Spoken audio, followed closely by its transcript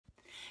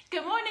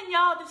Good morning,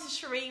 y'all. This is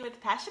Cherie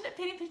with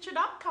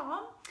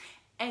PassionatePennyPincher.com.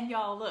 And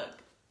y'all,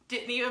 look,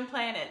 didn't even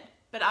plan it,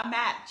 but I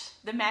matched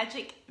the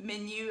magic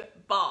menu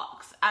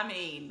box. I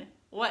mean,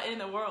 what in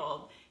the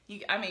world?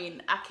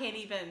 I can't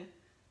even,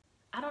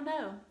 I don't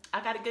know.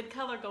 I got a good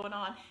color going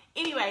on.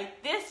 Anyway,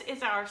 this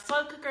is our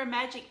slow cooker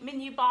magic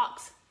menu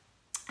box.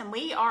 And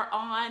we are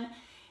on,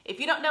 if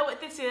you don't know what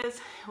this is,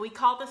 we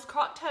call this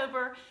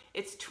Crocktober.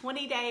 It's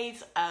 20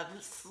 days of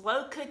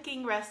slow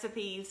cooking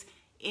recipes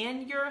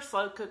in your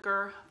slow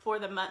cooker for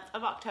the month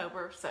of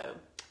October. So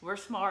we're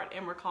smart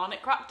and we're calling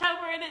it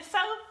Crocktober, and it's so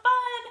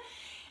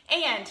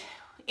fun. And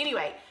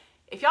anyway,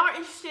 if y'all are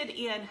interested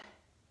in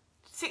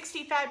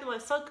 60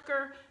 fabulous slow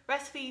cooker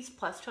recipes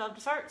plus 12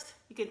 desserts,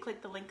 you can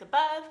click the link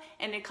above,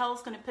 and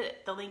Nicole's going to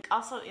put the link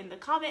also in the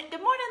comment.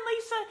 Good morning,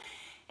 Lisa.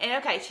 And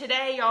okay,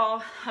 today,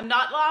 y'all, I'm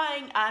not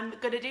lying, I'm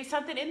going to do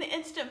something in the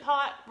Instant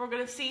Pot. We're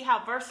going to see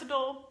how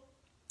versatile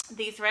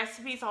these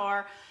recipes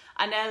are.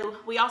 I know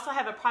we also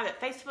have a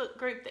private Facebook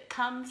group that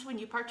comes when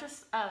you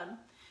purchase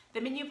the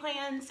menu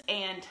plans,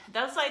 and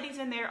those ladies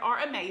in there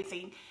are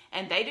amazing,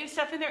 and they do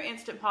stuff in their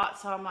Instant Pot.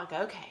 So I'm like,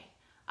 okay,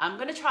 I'm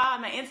going to try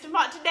my Instant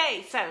Pot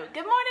today. So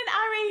good morning,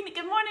 Irene.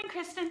 Good morning,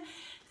 Kristen.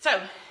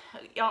 So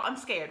y'all, I'm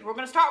scared. We're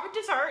going to start with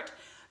dessert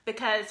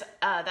because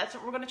that's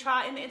what we're going to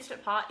try in the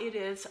Instant Pot. It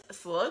is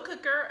slow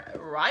cooker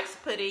rice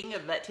pudding,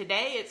 but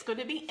today it's going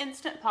to be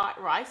Instant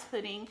Pot rice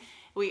pudding.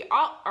 We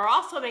are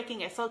also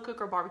making a slow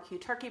cooker barbecue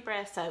turkey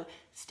breast, so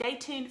stay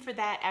tuned for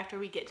that after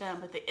we get done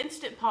with the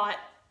Instant Pot.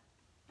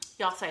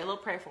 Y'all say a little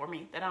prayer for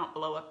me that I don't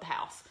blow up the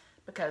house,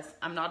 because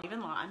I'm not even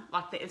lying.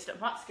 Like, the Instant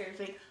Pot scares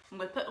me. I'm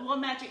going to put a little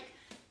magic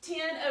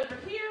tin over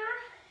here,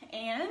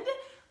 and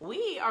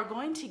we are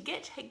going to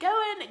get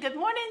going. Good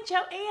morning,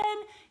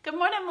 Joanne. Good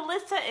morning,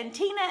 Melissa and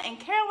Tina and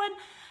Carolyn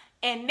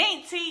and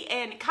Nancy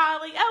and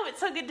Kylie. Oh, it's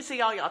so good to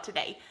see all y'all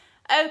today.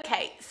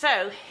 Okay,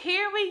 so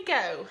here we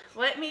go.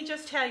 Let me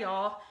just tell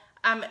y'all,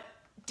 I'm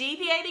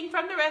deviating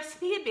from the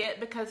recipe a bit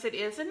because it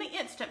is in the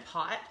Instant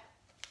Pot.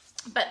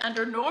 But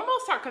under normal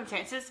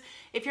circumstances,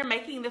 if you're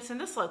making this in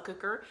the slow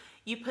cooker,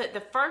 you put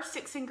the first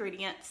 6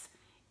 ingredients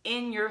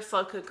in your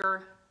slow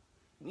cooker,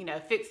 you know,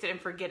 fix it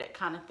and forget it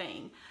kind of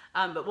thing.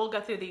 But we'll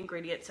go through the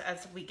ingredients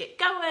as we get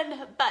going.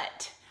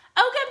 But,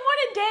 oh, good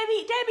morning,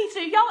 Debbie. Debbie, so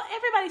y'all,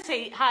 everybody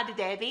say hi to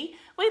Debbie.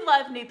 We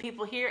love new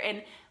people here,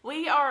 and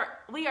we are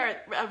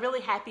a really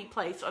happy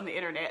place on the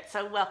internet,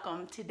 so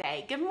welcome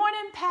today. Good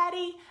morning,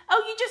 Patty.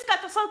 Oh, you just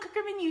got the slow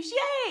cooker menus,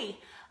 yay!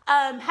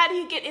 How do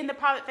you get in the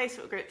private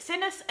Facebook group?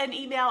 Send us an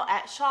email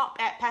at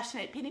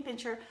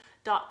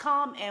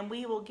shop@passionatepennypincher.com, and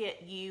we will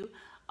get you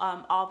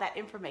all that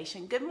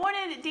information. Good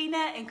morning,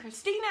 Dina and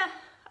Christina.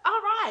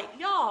 All right,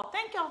 y'all,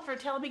 thank y'all for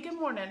telling me good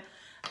morning.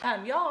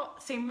 Y'all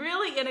seem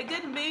really in a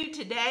good mood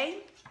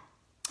today.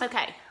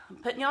 Okay, I'm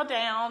putting y'all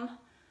down.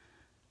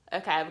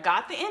 Okay, I've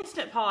got the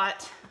Instant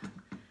Pot,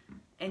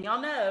 and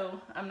y'all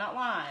know I'm not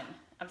lying.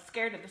 I'm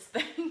scared of this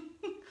thing.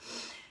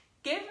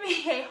 Give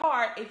me a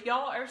heart if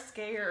y'all are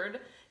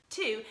scared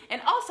too. And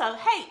also,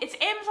 hey, it's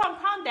Amazon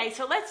Prime Day,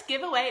 so let's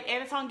give away an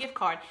Amazon gift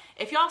card.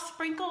 If y'all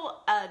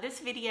sprinkle this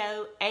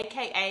video,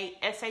 aka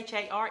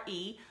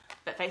SHARE,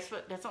 but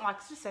Facebook doesn't like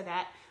us to say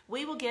that,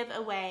 we will give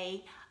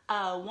away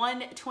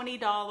one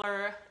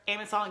 $20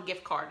 Amazon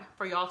gift card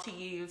for y'all to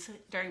use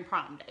during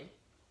Prime Day.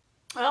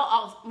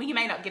 Well, you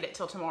may not get it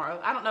till tomorrow.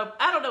 I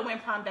don't know when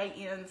Prime Day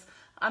ends.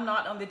 I'm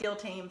not on the deal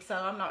team, so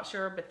I'm not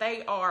sure, but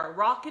they are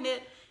rocking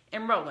it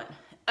and rolling.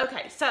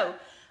 Okay, so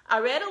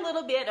I read a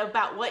little bit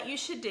about what you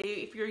should do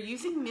if you're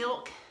using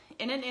milk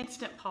in an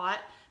Instant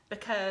Pot,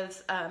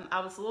 because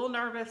I was a little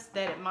nervous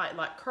that it might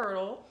like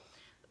curdle.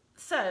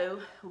 So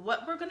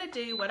what we're gonna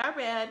do, what I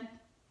read,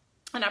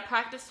 and I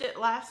practiced it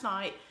last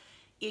night,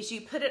 is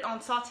you put it on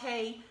the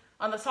saute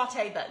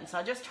button. So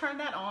I just turned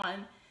that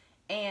on,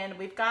 and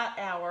we've got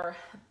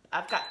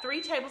I've got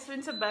 3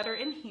 tablespoons of butter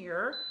in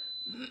here,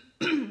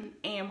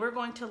 and we're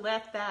going to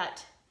let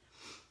that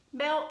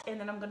melt, and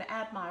then I'm going to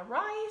add my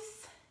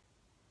rice.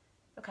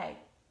 Okay,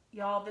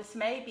 y'all, this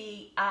may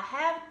be, I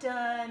have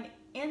done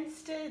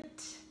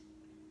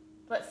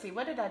let's see,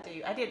 what did I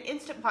do? I did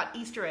Instant Pot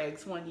Easter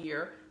eggs one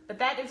year, but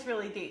that is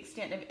really the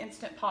extent of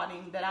Instant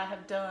Potting that I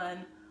have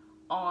done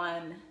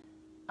on,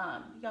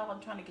 y'all,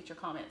 I'm trying to get your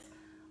comments,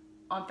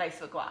 on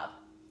Facebook Live.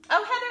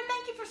 Oh, Heather,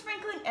 thank you for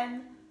sprinkling.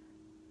 And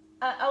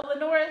oh,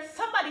 Lenora,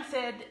 somebody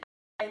said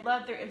they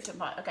love their Instant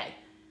Pot. Okay.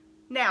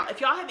 Now,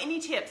 if y'all have any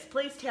tips,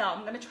 please tell.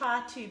 I'm going to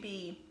try to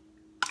be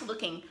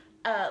looking.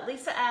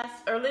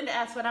 Linda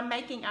asked what I'm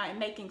making. I am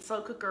making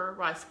slow cooker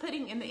rice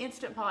pudding in the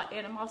Instant Pot,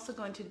 and I'm also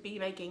going to be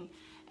making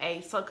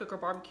a slow cooker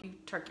barbecue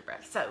turkey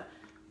breast. So,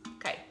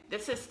 okay,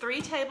 this is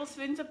 3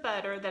 tablespoons of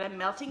butter that I'm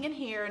melting in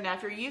here. Now,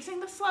 if you're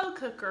using the slow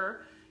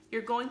cooker,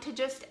 you're going to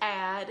just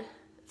add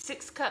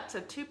 6 cups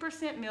of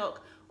 2%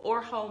 milk or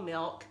whole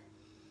milk,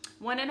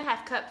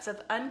 1.5 cups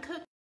of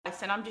uncooked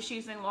rice, and I'm just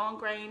using long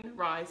grain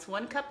rice,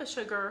 1 cup of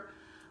sugar,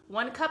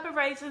 1 cup of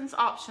raisins,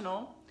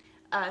 optional,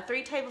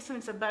 3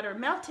 tablespoons of butter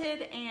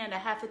melted, and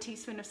 1/2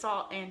 teaspoon of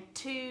salt, and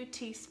 2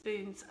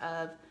 teaspoons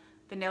of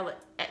vanilla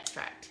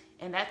extract.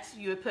 And that's,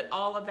 you would put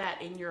all of that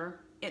in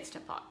your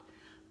Instant Pot.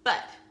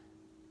 But,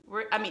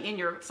 in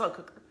your slow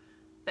cooker.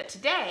 But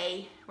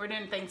today, we're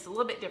doing things a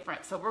little bit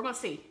different. So we're going to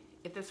see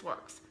if this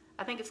works.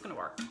 I think it's going to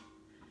work.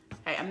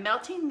 Okay, I'm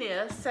melting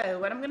this. So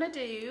what I'm going to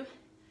do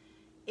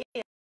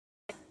is,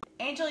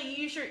 Angela, you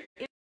use your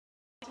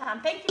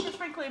time. Thank you for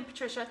sprinkling,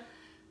 Patricia.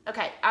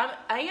 Okay,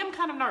 I am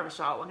kind of nervous,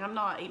 y'all. Like, I'm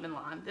not even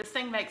lying. This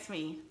thing makes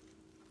me,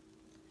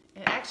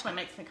 it actually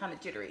makes me kind of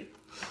jittery.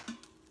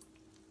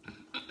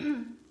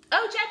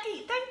 Oh,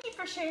 Jackie, thank you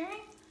for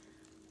sharing.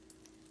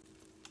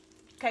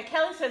 Okay,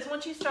 Kelly says,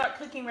 once you start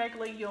cooking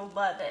regularly, you'll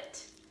love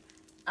it.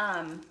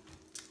 And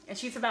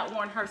she's about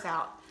worn hers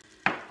out.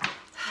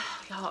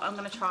 Y'all, I'm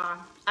going to try.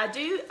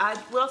 I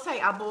will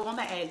say I boil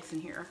my eggs in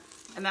here.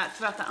 And that's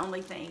about the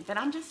only thing. But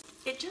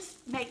it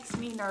just makes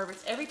me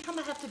nervous. Every time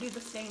I have to do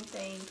the same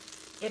thing,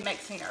 it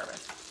makes me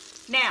nervous.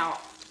 Now,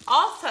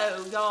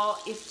 also, y'all,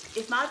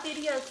 if my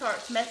video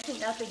starts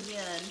messing up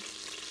again,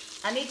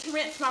 I need to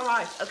rinse my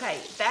rice.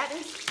 Okay, that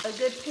is a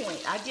good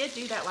point. I did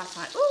do that last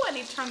night. Ooh, I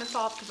need to turn this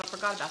off because I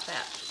forgot about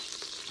that.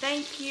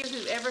 Thank you,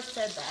 whoever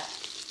said that.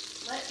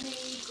 Let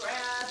me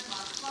grab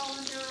my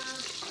colander.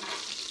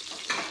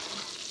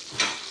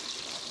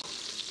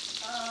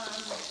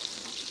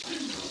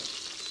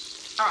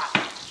 All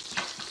right.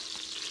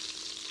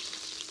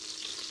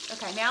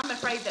 Okay, now I'm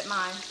afraid that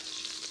I'm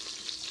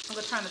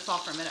going to turn this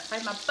off for a minute. I'm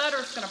afraid my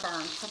butter's going to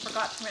burn because I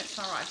forgot to rinse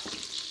my rice.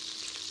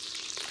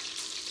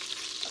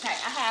 Okay,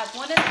 I have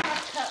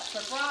 1.5 cups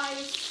of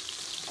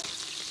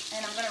rice,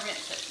 and I'm going to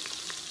rinse it.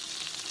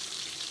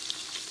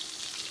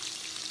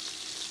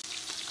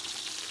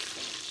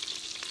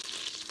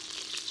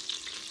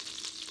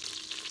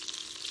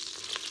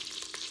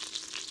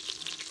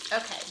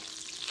 Okay.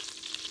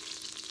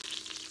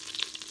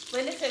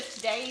 Linda says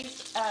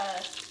today's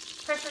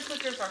pressure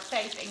cookers are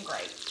safe and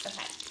great.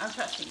 Okay, I'm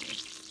trusting you.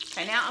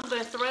 Okay, now I'm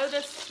going to throw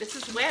this. This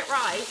is wet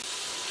rice.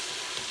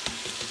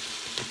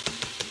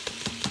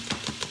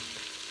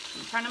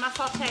 I'm turning my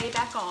saute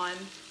back on.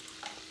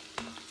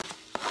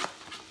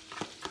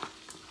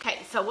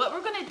 Okay, so what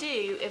we're going to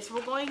do is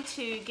we're going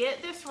to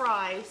get this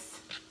rice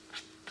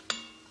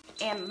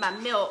and my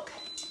milk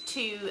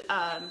to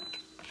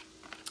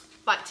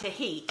to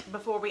heat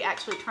before we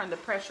actually turn the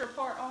pressure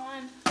part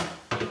on,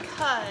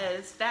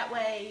 because that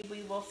way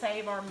we will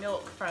save our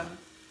milk from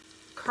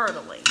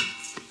curdling.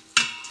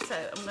 So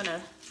I'm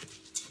gonna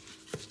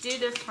do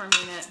this for a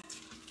minute.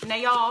 Now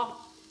y'all,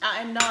 I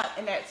am not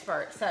an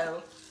expert,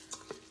 so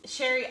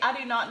Sherry, I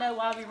do not know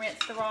why we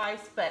rinse the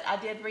rice, but I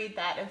did read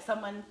that, and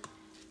someone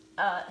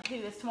who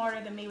is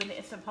smarter than me with the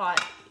Instant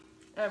Pot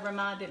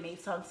reminded me,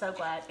 so I'm so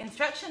glad.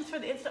 Instructions for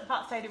the Instant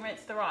Pot say to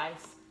rinse the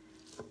rice,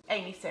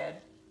 Amy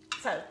said.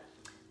 So,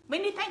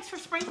 Wendy, thanks for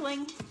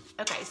sprinkling.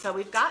 Okay, so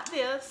we've got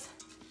this.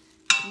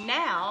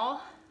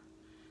 Now,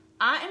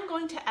 I am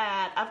going to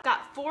add, I've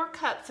got 4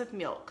 cups of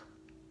milk.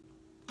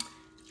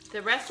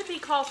 The recipe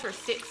calls for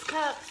 6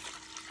 cups,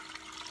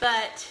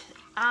 but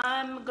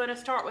I'm going to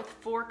start with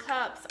 4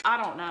 cups.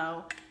 I don't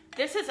know.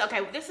 This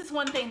is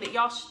one thing that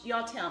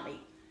y'all tell me.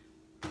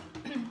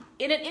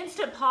 In an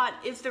Instant Pot,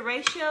 is the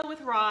ratio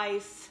with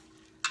rice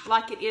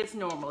like it is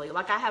normally?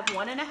 Like I have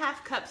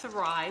 1.5 cups of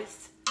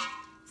rice.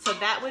 So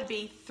that would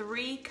be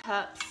 3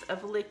 cups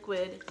of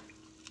liquid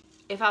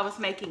if I was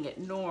making it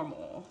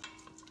normal.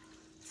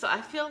 So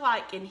I feel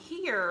like in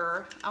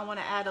here, I want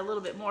to add a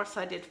little bit more, so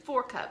I did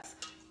 4 cups.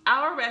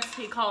 Our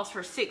recipe calls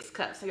for 6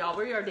 cups, so y'all,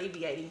 we are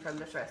deviating from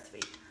this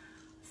recipe.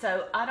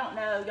 So I don't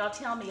know, y'all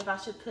tell me if I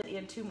should put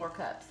in 2 more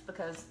cups,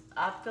 because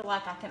I feel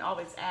like I can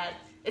always add,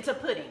 it's a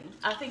pudding.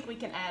 I think we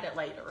can add it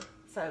later.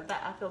 So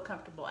that I feel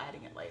comfortable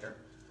adding it later.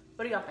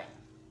 What do y'all think?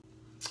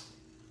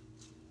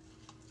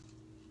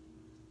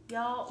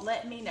 Y'all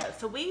let me know.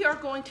 So we are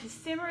going to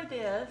simmer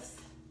this,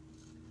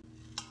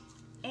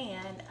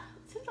 and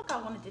it seems like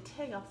I wanted to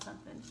tell y'all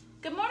something.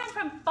 Good morning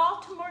from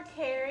Baltimore,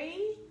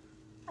 Carrie.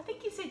 I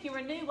think you said you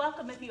were new.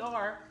 Welcome if you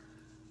are.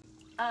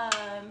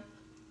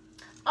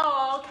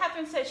 Oh,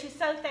 Catherine says she's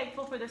so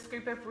thankful for this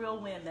group of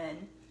real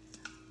women.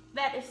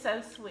 That is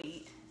so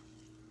sweet.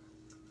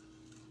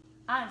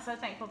 I am so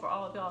thankful for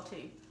all of y'all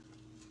too.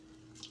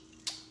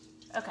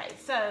 Okay,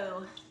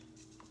 so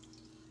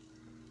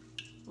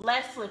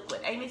less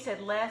liquid. Amy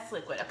said less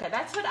liquid. Okay,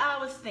 that's what I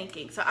was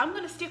thinking. So I'm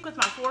going to stick with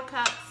my 4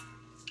 cups.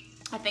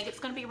 I think it's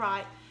going to be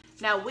right.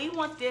 Now we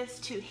want this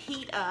to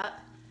heat up,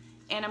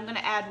 and I'm going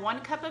to add 1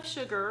 cup of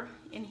sugar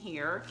in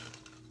here.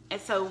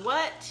 And so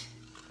what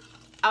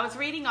I was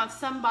reading on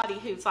somebody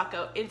who's like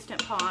an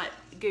Instant Pot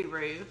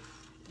guru,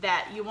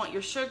 that you want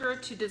your sugar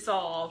to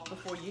dissolve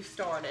before you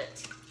start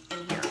it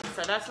in here.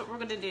 So that's what we're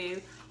going to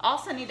do.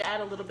 Also need to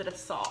add a little bit of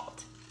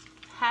salt.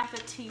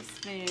 1/2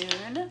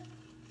 teaspoon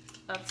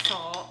of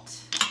salt.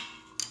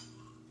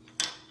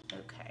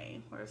 Okay,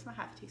 where's my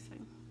 1/2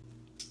 teaspoon?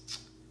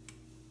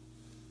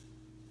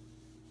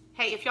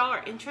 Hey, if y'all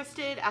are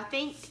interested, I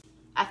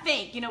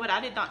think, you know what, I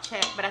did not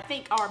check, but I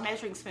think our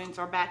measuring spoons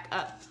are back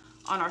up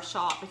on our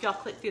shop. If y'all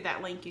click through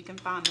that link, you can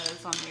find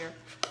those on there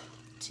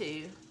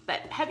too.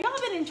 But have y'all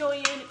been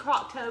enjoying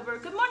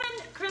Crocktober? Good morning,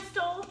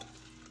 Crystal.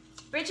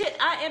 Bridget,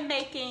 I am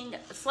making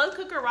slow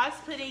cooker rice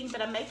pudding,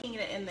 but I'm making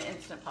it in the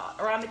Instant Pot,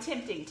 or I'm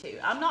attempting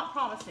to. I'm not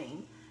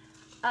promising.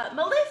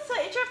 Melissa,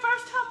 it's your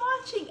first time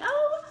watching.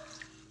 Oh,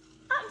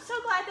 I'm so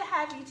glad to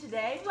have you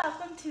today.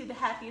 Welcome to the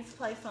happiest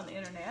place on the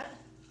internet.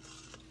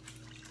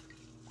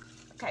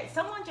 Okay,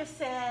 someone just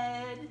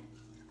said,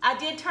 I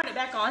did turn it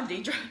back on,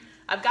 Deidre.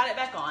 I've got it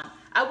back on.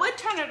 I would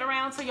turn it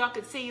around so y'all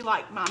could see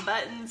like my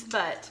buttons,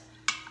 but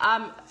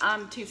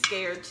I'm too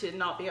scared to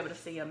not be able to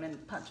see them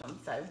and punch them,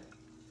 so.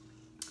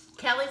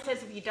 Kelly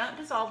says if you don't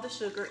dissolve the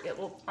sugar, it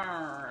will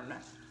burn.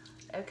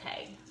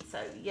 Okay, so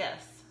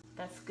yes,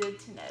 that's good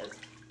to know.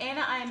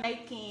 Anna, I am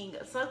making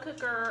slow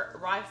cooker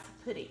rice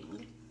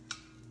pudding.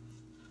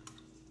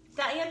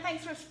 Diane,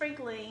 thanks for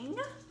sprinkling.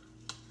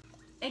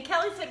 And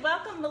Kelly said,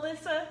 welcome,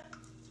 Melissa.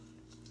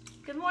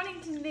 Good morning,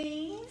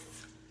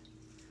 Denise.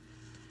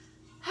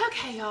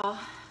 Okay, y'all.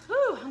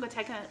 Whew, I'm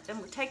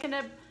taking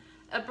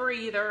a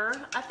breather.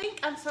 I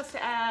think I'm supposed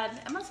to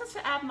add, am I supposed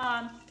to add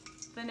my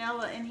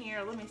vanilla in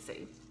here? Let me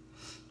see.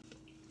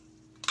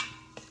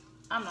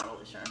 I'm not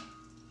really sure.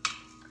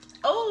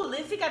 Oh,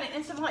 Lizzie got an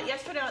Instant Pot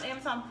yesterday on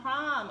Amazon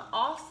Prime.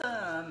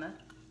 Awesome.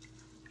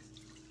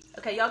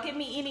 Okay, y'all give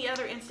me any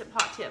other Instant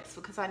Pot tips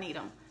because I need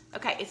them.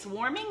 Okay, it's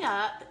warming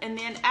up, and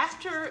then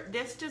after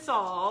this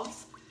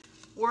dissolves,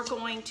 we're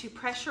going to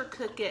pressure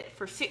cook it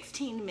for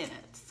 16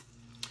 minutes.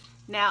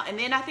 Now, and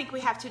then I think we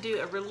have to do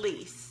a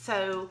release.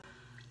 So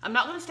I'm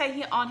not going to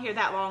stay on here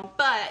that long,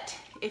 but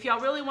if y'all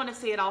really want to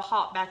see it, I'll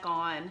hop back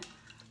on.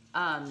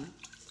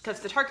 Because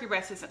the turkey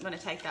breast isn't going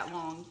to take that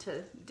long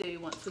to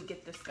do once we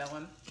get this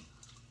going.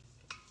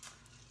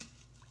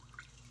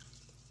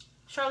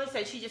 Shirley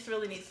said she just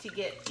really needs to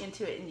get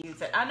into it and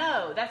use it. I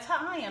know, that's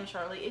how I am,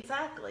 Shirley,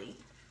 exactly.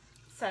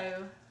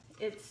 So,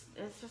 it's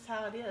just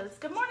how it is.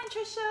 Good morning,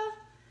 Trisha.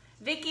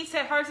 Vicky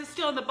said hers is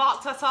still in the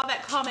box. I saw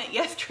that comment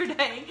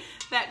yesterday.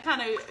 That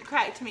kind of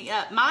cracked me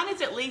up. Mine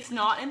is at least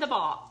not in the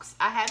box.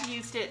 I have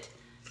used it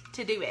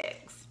to do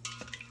eggs.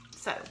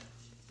 So,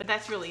 but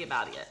that's really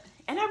about it.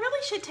 And I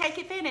really should take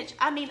advantage.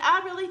 I mean,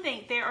 I really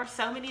think there are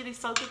so many of these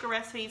slow cooker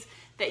recipes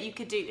that you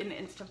could do in the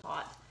Instant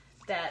Pot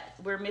that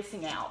we're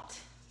missing out.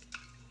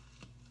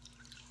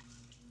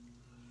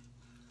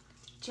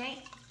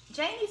 Janie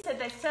said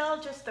they sell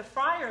just the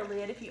fryer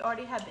lid if you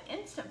already have the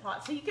Instant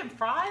Pot. So you can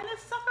fry in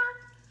this sucker?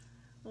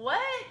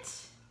 What?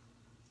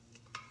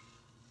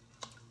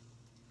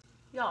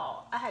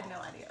 Y'all, I had no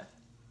idea.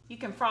 You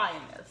can fry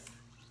in this.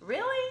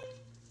 Really?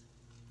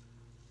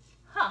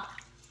 Huh.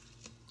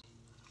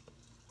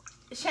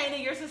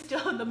 Shayna, yours is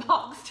still in the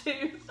box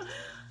too.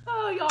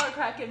 Oh, y'all are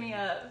cracking me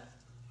up.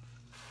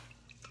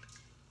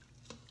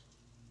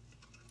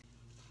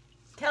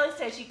 Kelly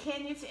says you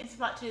can use the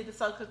Instant Pot to do the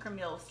slow cooker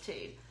meals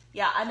too.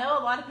 Yeah, I know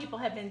a lot of people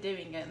have been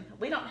doing them.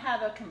 We don't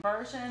have a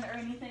conversion or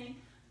anything.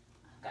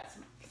 I've got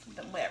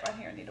something wet right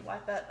here I need to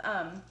wipe up.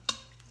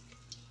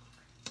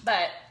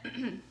 But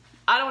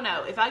I don't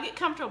know. If I get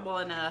comfortable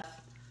enough,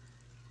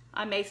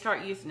 I may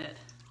start using it.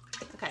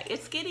 Okay,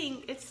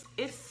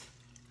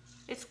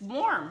 it's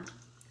warm.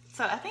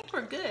 So I think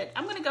we're good.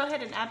 I'm gonna go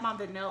ahead and add my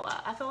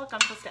vanilla. I feel like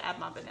I'm supposed to add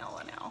my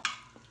vanilla now.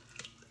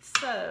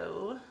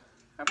 So,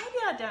 or maybe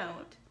I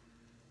don't.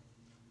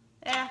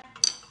 Yeah.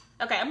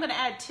 Okay, I'm gonna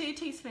add 2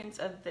 teaspoons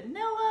of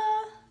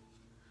vanilla.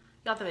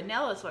 Y'all, the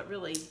vanilla is what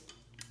really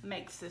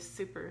makes this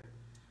super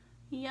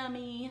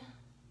yummy.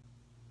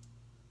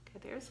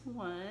 Okay, there's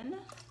one.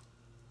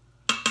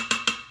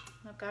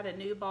 I've got a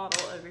new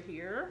bottle over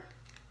here.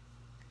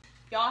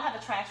 Y'all, I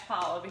have a trash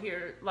pile over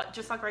here,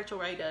 just like Rachel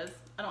Ray does.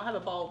 I don't have a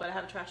bowl, but I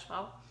have a trash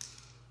pile.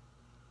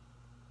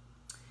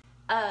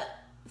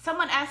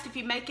 Someone asked if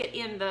you make it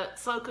in the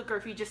slow cooker,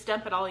 if you just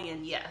dump it all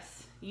in.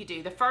 Yes, you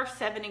do. The first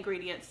 7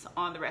 ingredients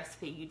on the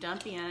recipe, you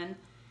dump in,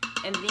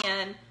 and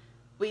then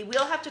we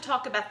will have to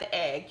talk about the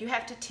egg. You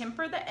have to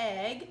temper the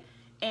egg,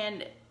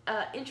 and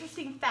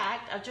interesting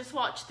fact, I just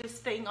watched this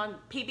thing on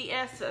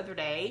PBS the other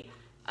day.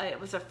 It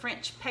was a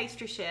French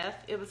pastry chef.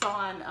 It was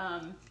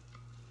on...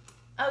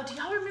 oh, do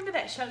y'all remember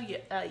that show,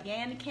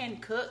 Yan Can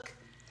Cook?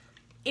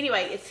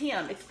 Anyway, it's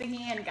him. It's the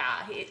Yan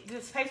guy.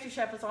 This pastry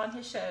chef was on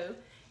his show,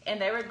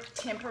 and they were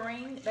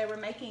tempering. They were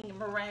making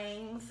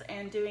meringues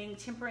and doing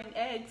tempering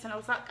eggs, and I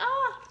was like,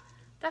 ah,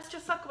 that's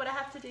just like what I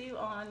have to do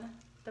on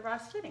the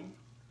rice pudding.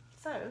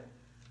 So,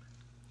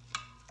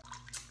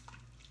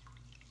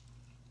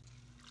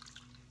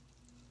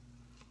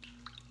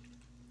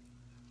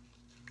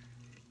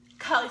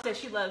 Kylie says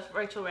she loves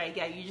Rachel Ray.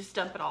 Yeah, you just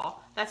dump it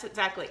all. That's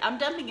exactly. I'm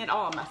dumping it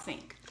all in my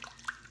sink.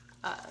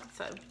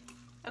 So,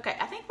 okay,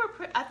 I think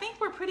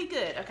we're pretty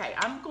good. Okay,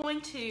 I'm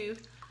going to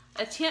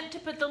attempt to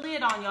put the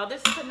lid on, y'all.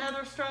 This is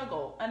another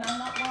struggle, and I'm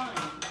not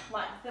lying.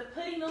 Like,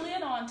 putting the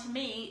lid on to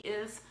me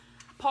is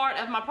part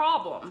of my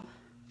problem.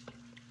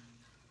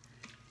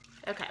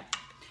 Okay.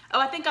 Oh,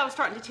 I think I was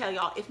starting to tell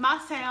y'all, if my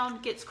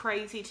sound gets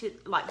crazy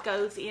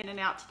goes in and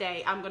out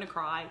today, I'm gonna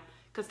cry,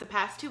 because the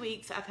past 2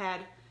 weeks I've had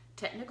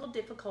technical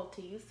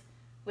difficulties,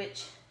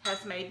 which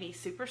has made me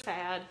super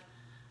sad.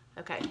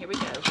 Okay, here we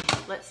go.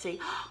 Let's see.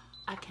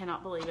 I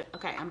cannot believe it.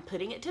 Okay, I'm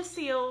putting it to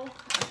seal.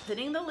 I'm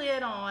putting the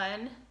lid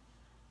on.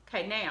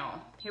 Okay, now,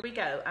 here we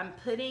go. I'm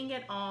putting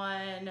it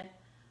on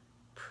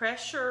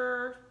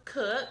pressure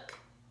cook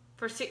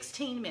for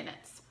 16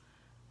 minutes.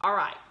 All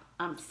right,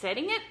 I'm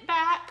setting it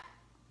back.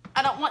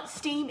 I don't want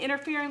steam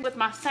interfering with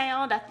my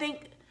sound. I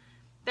think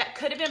that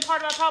could have been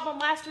part of my problem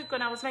last week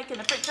when I was making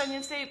the French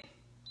onion soup.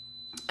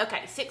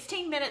 Okay,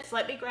 16 minutes.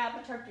 Let me grab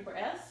my turkey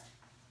breast.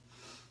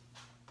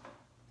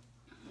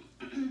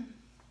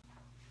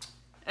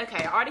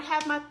 Okay, I already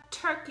have my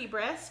turkey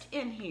breast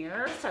in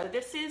here. So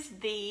this is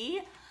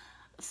the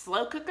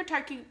slow cooker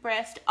turkey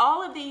breast.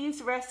 All of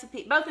these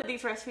recipes, both of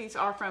these recipes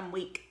are from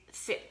week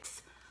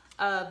 6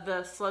 of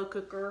the slow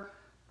cooker,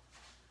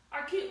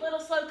 our cute little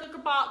slow cooker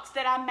box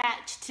that I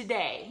matched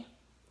today.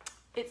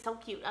 It's so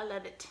cute, I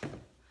love it.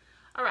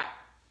 All right,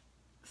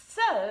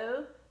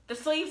 so the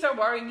sleeves are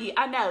worrying me.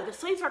 I know, the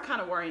sleeves are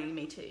kind of worrying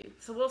me too,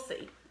 so we'll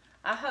see.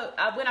 I hope,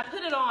 when I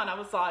put it on, I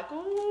was like,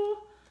 ooh,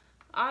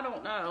 I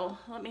don't know.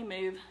 Let me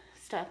move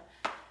stuff.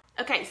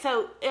 Okay,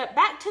 so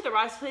back to the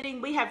rice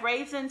pudding. We have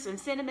raisins and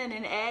cinnamon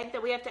and egg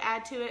that we have to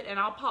add to it, and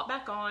I'll pop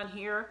back on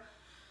here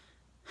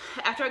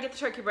after I get the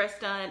turkey breast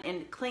done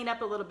and clean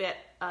up a little bit.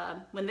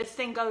 When this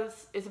thing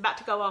is about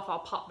to go off, I'll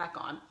pop back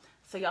on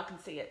so y'all can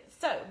see it.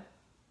 So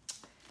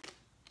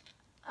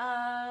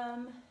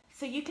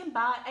you can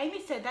buy,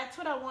 Amy said, that's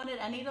what I wanted.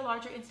 I need a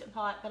larger Instant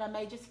Pot, but I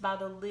may just buy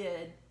the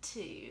lid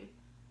too.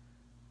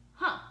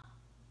 Huh.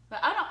 But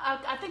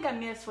I think I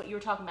missed what you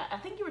were talking about. I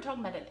think you were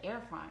talking about an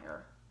air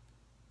fryer.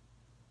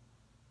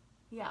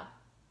 Yeah.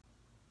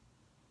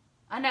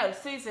 I know,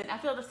 Susan, I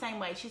feel the same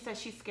way. She says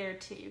she's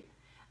scared too.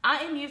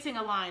 I am using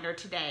a liner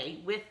today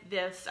with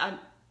this. I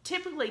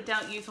typically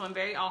don't use one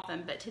very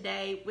often, but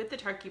today with the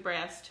turkey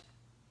breast,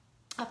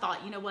 I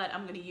thought, you know what,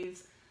 I'm going to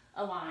use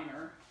a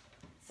liner.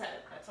 So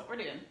that's what we're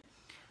doing.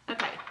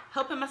 Okay,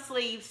 hoping my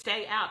sleeves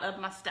stay out of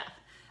my stuff.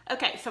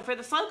 Okay, so for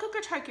the slow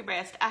cooker turkey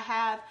breast, I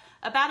have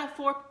about a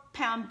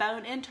 4-pound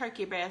bone-in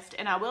turkey breast,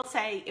 and I will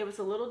say it was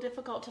a little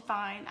difficult to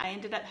find. I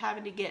ended up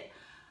having to get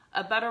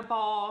a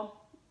butterball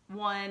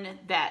one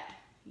that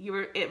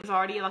it was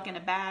already like in a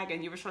bag,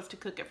 and you were supposed to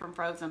cook it from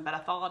frozen, but I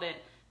thawed it,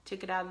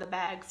 took it out of the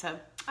bag, so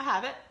I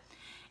have it.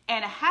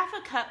 And a half a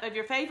cup of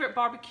your favorite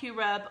barbecue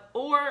rub,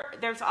 or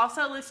there's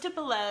also listed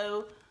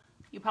below,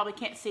 you probably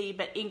can't see,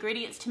 but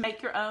ingredients to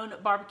make your own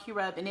barbecue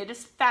rub, and it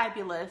is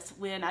fabulous.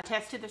 When I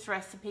tested this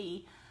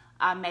recipe,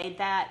 I made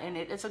that, and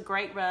it is a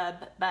great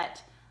rub,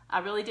 but I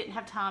really didn't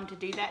have time to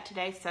do that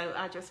today, so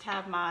I just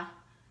have my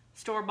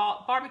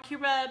store-bought barbecue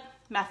rub.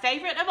 My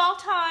favorite of all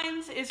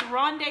times is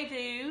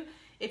Rendezvous.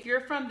 If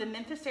you're from the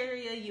Memphis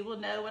area, you will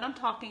know what I'm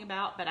talking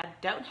about, but I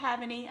don't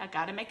have any. I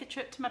got to make a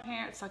trip to my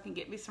parents so I can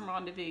get me some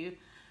Rendezvous.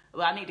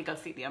 Well, I need to go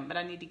see them, but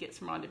I need to get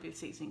some Rendezvous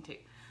seasoning too.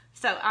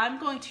 So I'm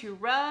going to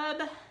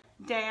rub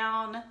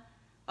down.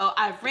 Oh,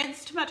 I've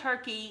rinsed my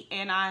turkey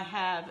and I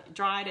have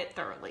dried it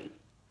thoroughly.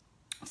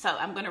 So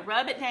I'm going to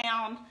rub it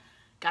down.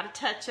 Got to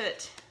touch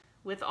it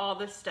with all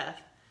this stuff.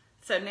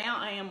 So now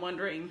I am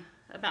wondering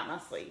about my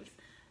sleeves.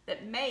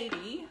 That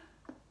maybe,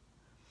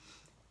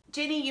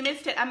 Jenny, you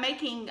missed it. I'm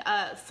making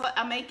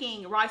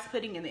rice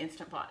pudding in the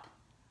Instant Pot.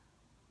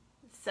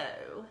 So,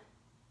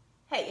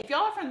 hey, if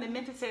y'all are from the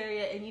Memphis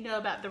area and you know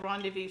about the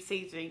Rendezvous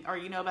seasoning, or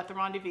you know about the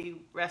Rendezvous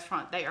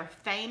restaurant, they are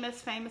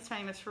famous, famous,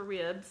 famous for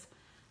ribs.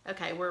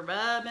 Okay, we're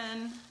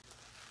rubbing.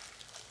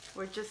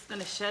 We're just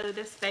gonna show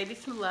this baby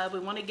some love. We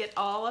want to get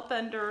all up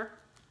under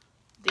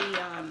the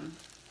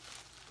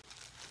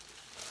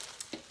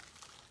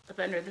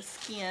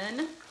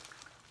skin,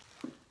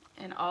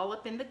 and all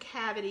up in the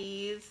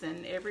cavities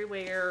and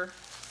everywhere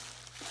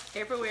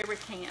we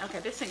can. Okay,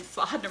 this thing's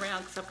sliding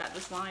around because I've got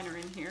this liner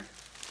in here.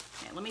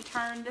 Okay, let me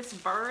turn this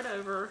bird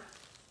over.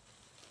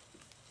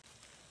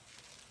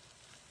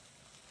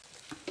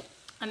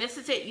 And this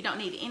is it. You don't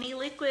need any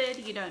liquid.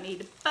 You don't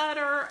need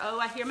butter. Oh,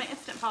 I hear my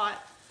Instant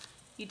Pot.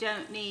 You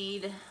don't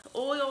need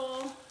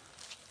oil.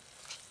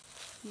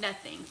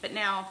 Nothing. But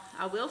now,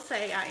 I will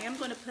say I am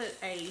going to put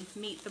a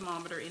meat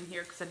thermometer in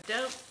here because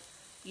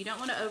you don't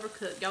want to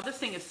overcook. Y'all, this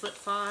thing is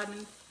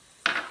slip-sliding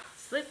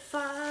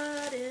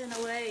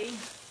away.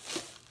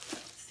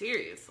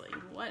 Seriously,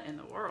 what in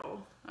the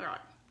world? All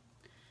right.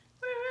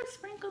 We're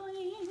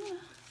sprinkling.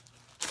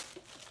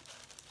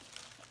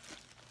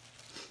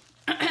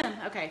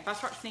 Okay, if I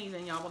start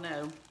sneezing, y'all will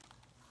know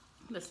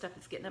this stuff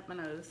is getting up my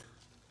nose.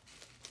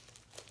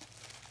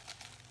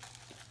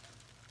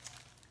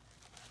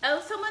 Oh,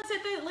 someone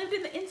said they lived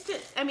in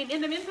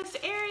the Memphis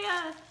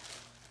area.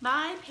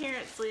 My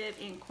parents live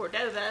in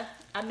Cordova.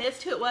 I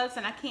missed who it was,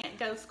 and I can't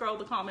go scroll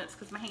the comments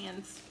because my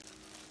hand's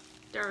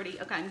dirty.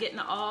 Okay, I'm getting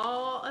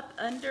all up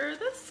under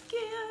the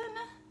skin.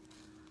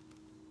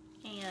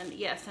 And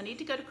yes, I need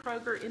to go to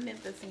Kroger in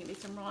Memphis and get me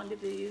some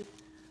Rendezvous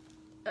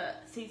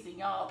seasoning,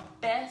 y'all.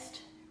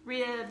 Best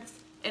ribs.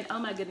 And oh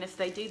my goodness,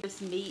 they do this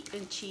meat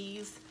and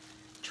cheese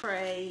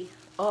tray.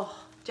 Oh,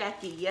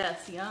 Jackie,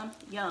 yes, yum,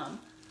 yum.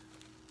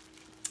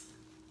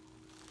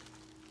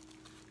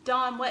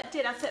 Dawn, what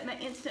did I set my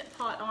Instant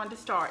Pot on to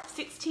start?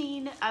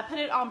 16, I put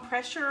it on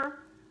pressure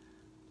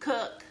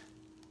cook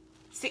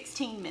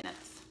 16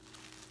 minutes.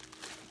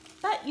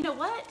 But you know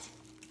what?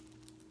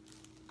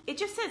 It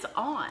just says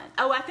on.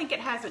 Oh, I think it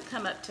hasn't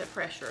come up to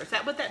pressure. Is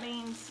that what that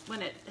means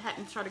when it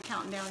hadn't started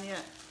counting down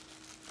yet?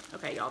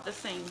 Okay, y'all, this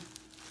thing,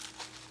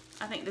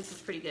 I think this is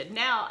pretty good.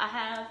 Now I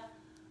have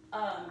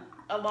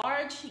a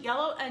large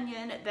yellow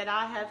onion that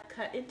I have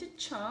cut into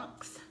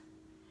chunks,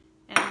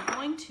 and I'm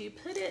going to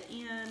put it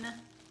in.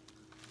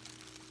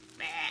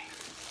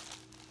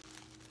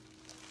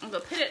 I'm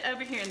gonna put it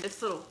over here in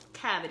this little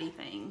cavity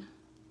thing.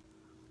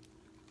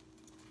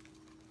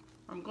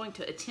 I'm going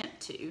to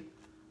attempt to,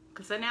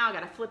 because now I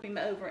gotta flip him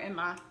over, and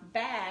my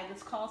bag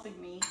is causing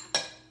me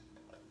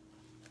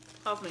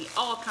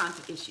all kinds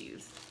of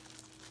issues.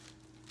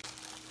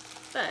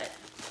 But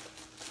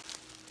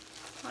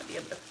I might be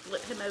able to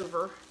flip him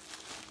over.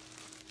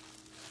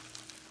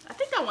 I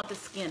think I want the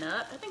skin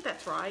up. I think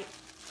that's right.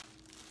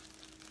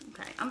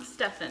 Okay, I'm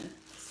stuffing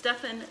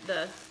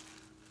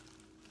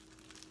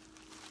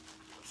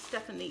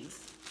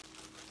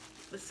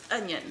this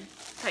onion.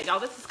 Okay, y'all,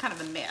 this is kind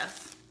of a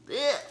mess.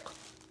 Ugh.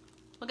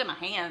 Look at my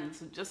hands,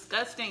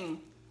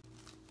 disgusting.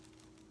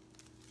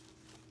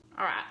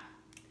 All right,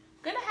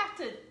 I'm gonna have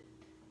to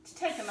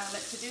take a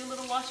moment to do a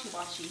little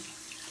washy-washy.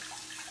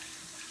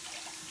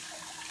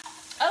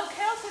 Oh,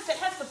 Carol says it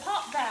has the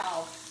pop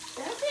valve.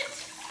 Does it?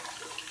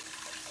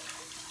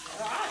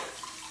 All right.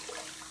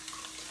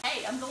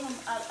 Hey,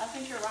 I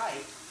think you're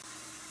right.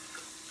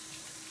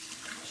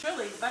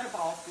 Surely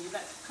butterballs do.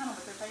 That's kind of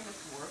what they're famous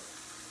for.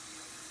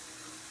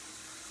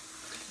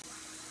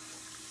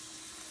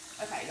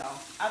 Okay, y'all.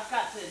 I've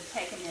got to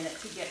take a minute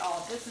to get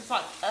all this. Is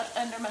like up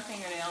under my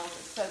fingernails.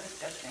 It's so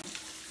disgusting.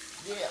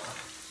 Yeah.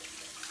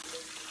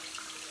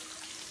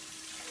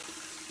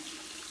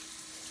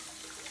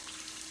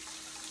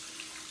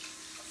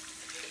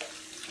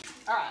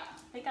 All right.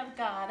 I think I've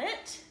got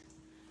it.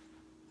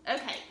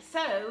 Okay,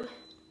 so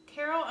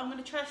Carol, I'm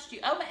going to trust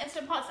you. Oh, my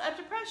Instant Pot's up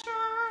to pressure.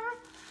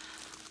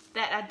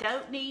 That I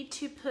don't need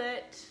to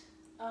put,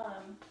 I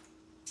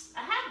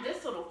have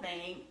this little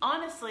thing,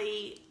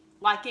 honestly,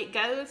 like it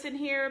goes in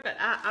here, but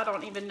I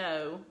don't even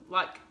know,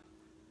 like,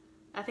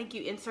 I think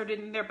you insert it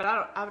in there, but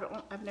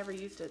I've never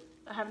used it.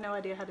 I have no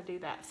idea how to do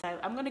that. So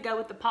I'm going to go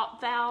with the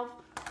pop valve,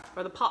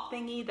 or the pop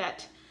thingy,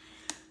 that,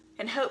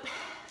 and hope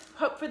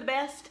for the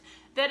best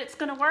that it's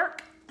going to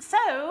work.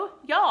 So,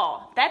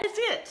 y'all, that is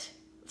it.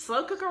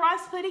 Slow cooker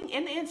rice pudding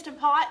in the Instant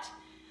Pot,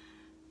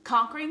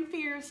 conquering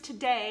fears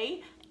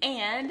today,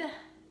 and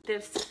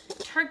this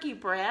turkey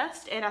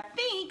breast. And I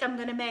think I'm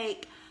gonna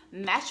make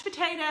mashed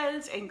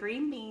potatoes and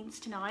green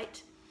beans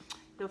tonight.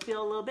 It'll feel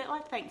a little bit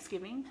like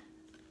Thanksgiving.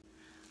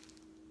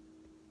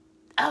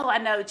 Oh, I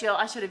know, Jill,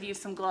 I should have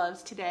used some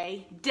gloves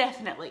today.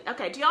 Definitely.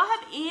 Okay, do y'all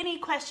have any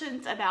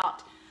questions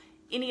about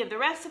any of the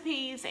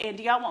recipes? And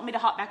do y'all want me to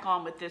hop back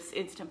on with this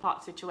Instant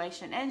Pot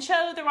situation and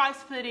show the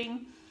rice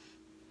pudding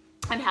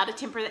and how to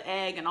temper the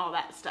egg and all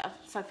that stuff?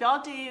 So if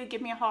y'all do,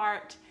 give me a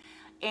heart.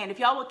 And if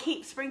y'all will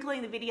keep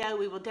sprinkling the video,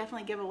 we will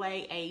definitely give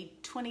away a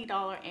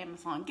 $20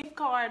 Amazon gift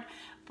card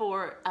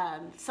for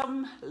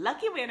some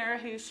lucky winner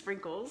who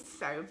sprinkles.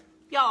 So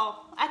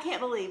y'all, I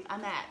can't believe I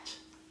match.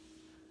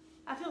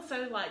 I feel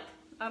so, like,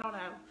 I don't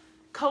know,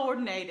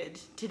 coordinated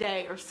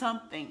today or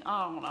something.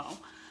 I don't know.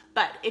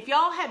 But if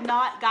y'all have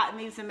not gotten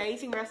these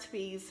amazing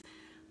recipes,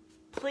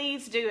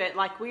 please do it.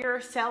 Like,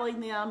 we're selling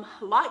them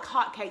like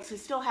hotcakes. We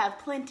still have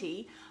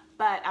plenty,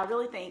 but I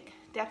really think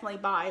definitely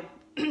by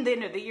the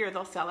end of the year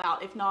they'll sell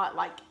out, if not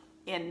like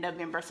in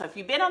November. So if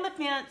you've been on the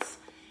fence,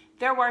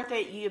 they're worth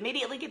it. You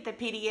immediately get the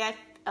PDF.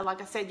 Like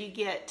I said, you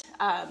get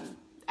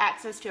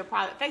access to a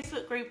private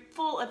Facebook group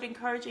full of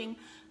encouraging,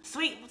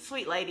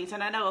 sweet ladies.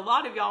 And I know a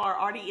lot of y'all are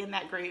already in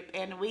that group,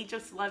 and we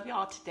just love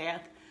y'all to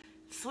death.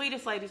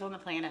 Sweetest ladies on the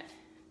planet.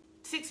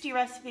 60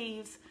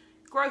 recipes,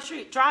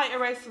 dry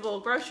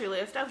erasable grocery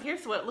list. Oh,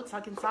 here's what it looks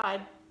like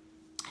inside.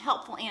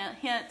 Helpful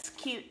hints,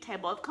 cute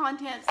table of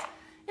contents.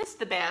 It's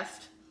the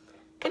best.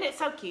 And it's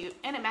so cute,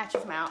 and it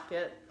matches my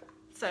outfit.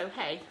 So,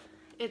 hey,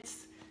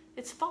 it's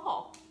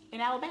fall in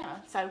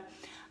Alabama. So,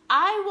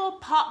 I will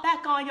pop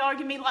back on. Y'all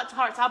give me lots of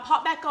hearts. I'll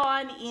pop back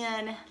on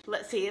in,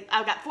 let's see,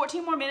 I've got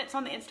 14 more minutes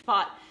on the Instant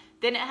Pot.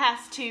 Then it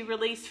has to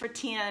release for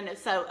 10.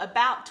 So,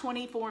 about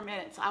 24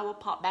 minutes, I will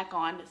pop back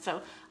on.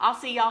 So, I'll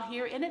see y'all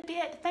here in a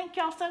bit. Thank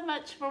y'all so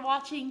much for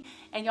watching,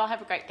 and y'all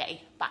have a great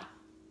day. Bye.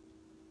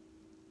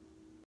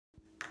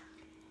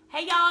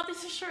 Hey y'all,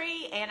 this is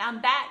Cherie, and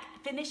I'm back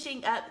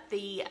finishing up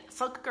the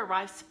slow cooker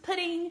rice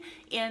pudding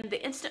in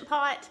the Instant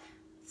Pot.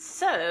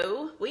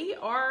 So we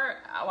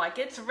are, like,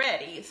 it's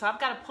ready. So I've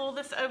got to pull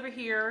this over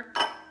here.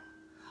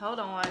 Hold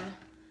on.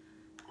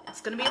 It's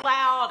going to be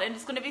loud and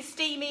it's going to be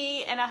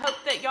steamy, and I hope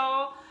that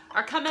y'all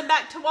are coming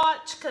back to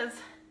watch, because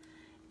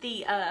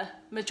the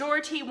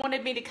majority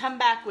wanted me to come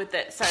back with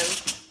it. So,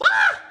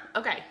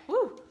 okay,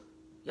 woo,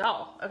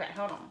 y'all. Okay,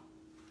 hold on.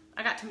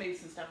 I got to move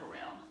some stuff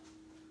around.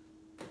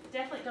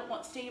 Definitely don't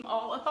want steam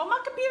all up on my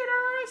computer.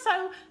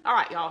 So, all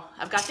right, y'all.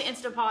 I've got the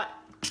Instant Pot.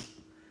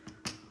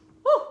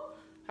 Woo!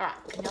 All right,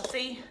 can y'all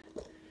see?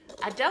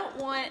 I don't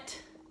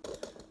want,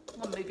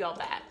 I'm gonna move y'all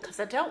back, because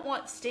I don't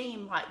want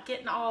steam, like,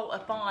 getting all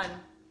up on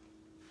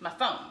my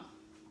phone.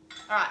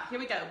 All right, here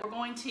we go. We're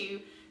going to,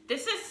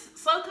 This is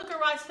slow cooker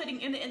rice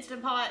pudding in the Instant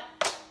Pot.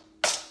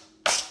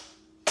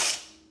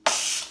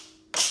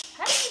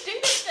 How do you do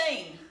this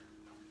thing?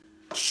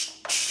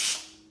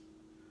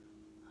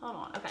 Hold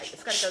on. Okay,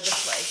 it's got to go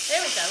this way. There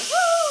we go.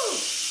 Woo!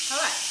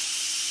 All right.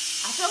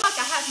 I feel like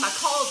I have my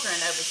cauldron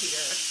over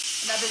here,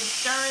 and I've been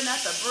stirring up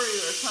a brew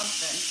or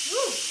something.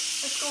 Woo!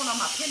 What's going on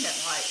my pendant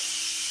light?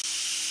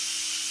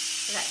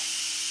 Okay.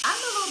 I'm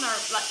a little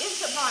nervous. Like,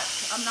 Instant Pot,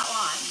 I'm not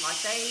lying. Like,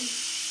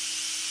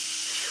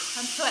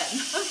 I'm sweating.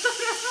 I'm so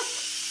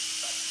nervous.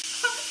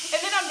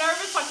 And then I'm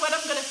nervous, like, what I'm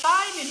going to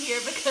find in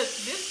here,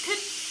 because this could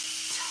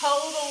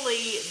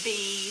totally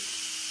be,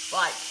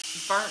 like,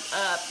 burnt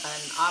up,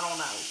 and I don't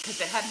know,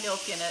 because it had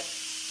milk in it.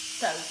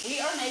 So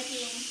we are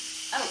making,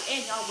 oh,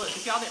 and y'all look,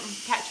 if y'all didn't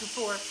catch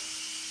before,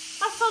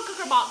 my slow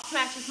cooker box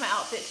matches my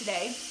outfit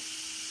today.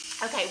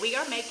 Okay, we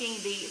are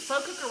making the slow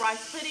cooker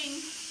rice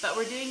pudding, but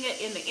we're doing it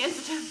in the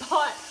Instant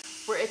Pot.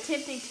 We're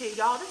attempting to,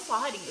 y'all, this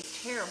lighting is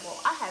terrible.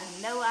 I have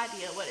no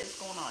idea what is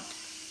going on.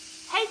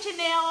 Hey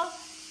Janelle,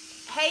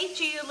 hey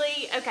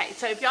Julie. Okay,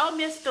 so if y'all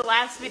missed the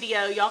last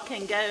video, y'all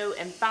can go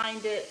and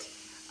find it.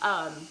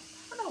 I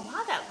don't know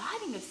why that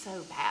lighting is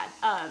so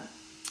bad,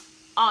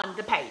 on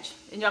the page.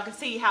 And y'all can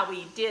see how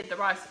we did the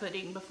rice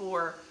pudding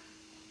before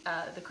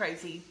the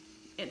crazy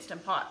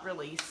Instant Pot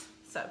release.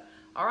 So,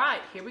 all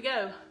right, here we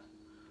go.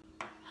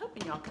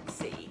 Hoping y'all can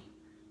see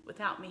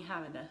without me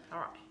having to, all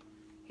right,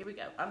 here we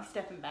go. I'm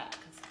stepping back.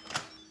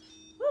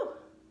 Woo.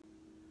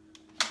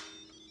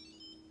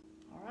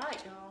 All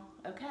right,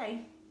 y'all,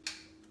 okay.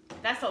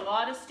 That's a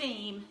lot of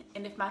steam,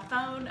 and if my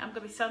phone, I'm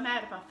gonna be so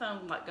mad if my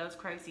phone like goes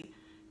crazy.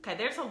 Okay,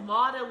 there's a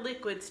lot of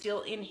liquid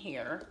still in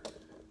here.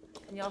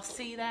 Can y'all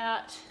see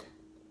that?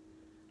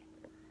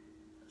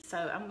 So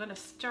I'm gonna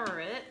stir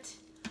it.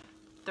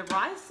 The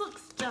rice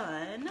looks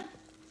done.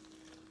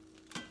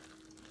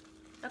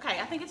 Okay,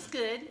 I think it's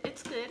good.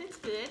 It's good, it's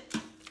good.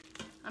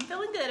 I'm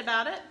feeling good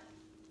about it.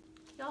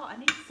 Y'all, I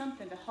need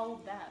something to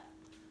hold that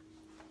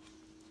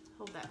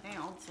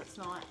down so it's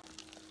not,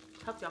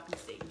 hope y'all can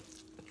see.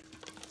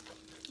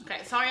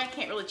 Okay, sorry I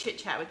can't really chit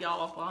chat with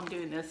y'all while I'm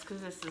doing this,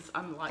 because this is,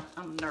 I'm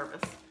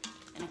nervous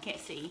and I can't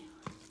see.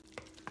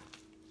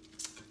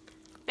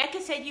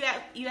 Becca said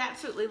you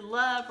absolutely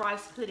love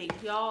rice pudding.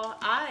 Y'all,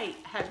 I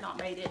have not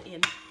made it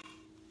in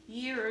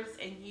years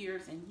and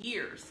years and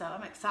years, so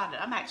I'm excited.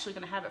 I'm actually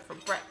gonna have it for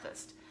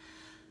breakfast.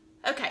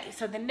 Okay,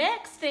 so the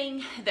next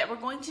thing that we're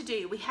going to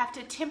do, we have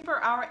to temper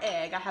our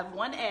egg. I have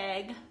one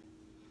egg,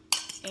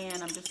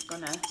 and I'm just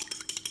gonna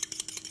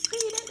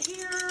feed it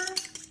here.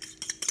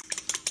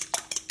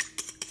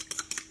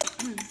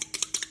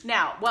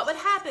 Now, what would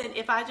happen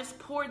if I just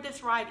poured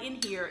this right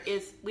in here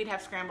is we'd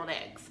have scrambled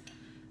eggs.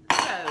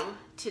 So,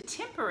 to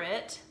temper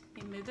it,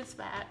 let me move this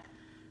back,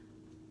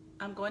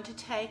 I'm going to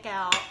take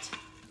out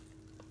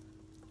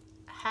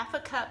half a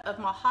cup of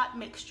my hot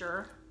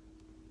mixture,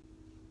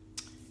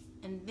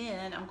 and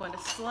then I'm going to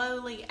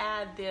slowly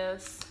add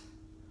this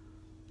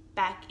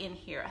back in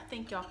here. I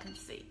think y'all can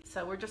see.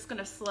 So we're just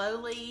gonna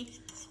slowly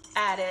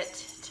add it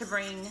to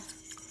bring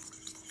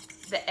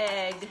the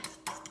egg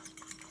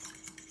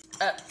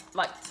up,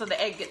 like, so the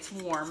egg gets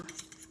warm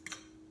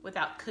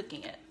without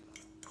cooking it.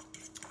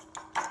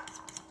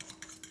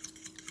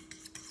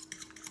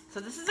 So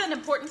this is an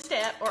important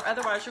step, or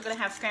otherwise you're gonna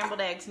have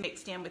scrambled eggs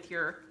mixed in with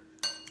your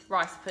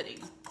rice pudding.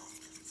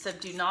 So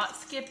do not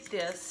skip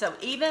this. So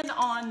even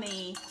on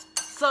the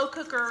slow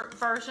cooker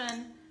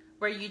version,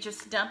 where you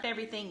just dump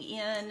everything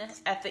in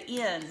at the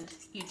end,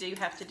 you do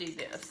have to do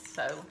this.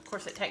 So of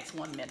course it takes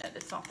 1 minute.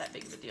 It's not that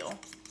big of a deal.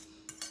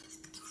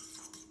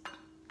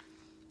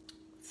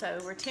 So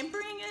we're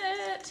tempering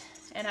it,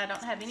 and I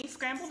don't have any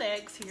scrambled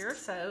eggs here,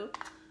 so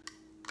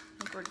I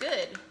think we're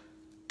good.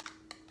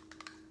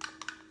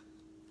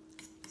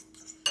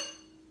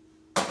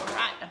 All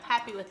right, I'm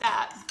happy with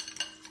that.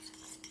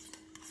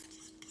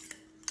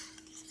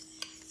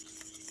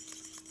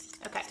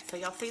 Okay, so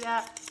y'all see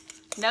that?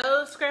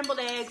 No scrambled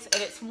eggs,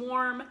 and it's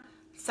warm.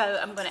 So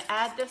I'm gonna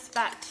add this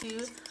back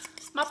to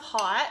my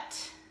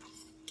pot.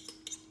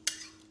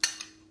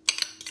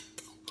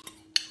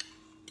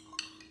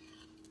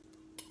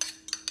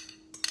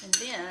 And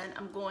then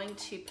I'm going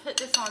to put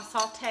this on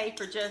saute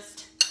for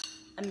just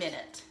a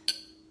minute.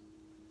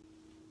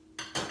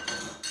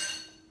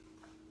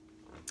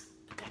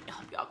 Okay, I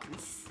hope y'all can,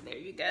 there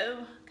you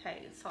go.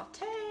 Okay,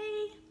 saute.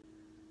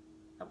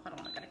 Oh, hold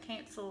on, I gotta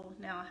cancel.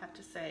 Now I have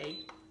to say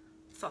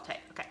saute.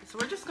 Okay, so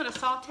we're just gonna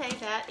saute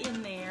that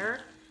in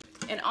there.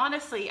 And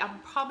honestly, I'm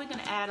probably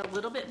gonna add a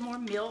little bit more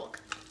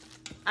milk.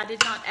 I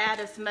did not add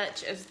as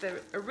much as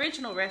the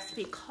original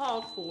recipe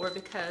called for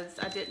because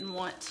I didn't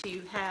want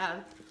to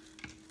have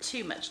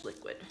too much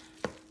liquid.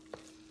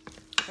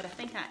 But I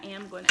think I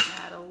am going to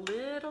add a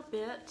little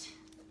bit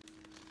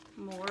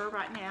more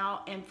right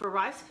now. And for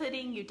rice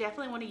pudding, you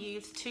definitely want to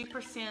use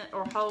 2%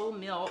 or whole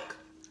milk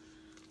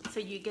so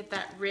you get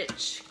that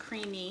rich,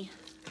 creamy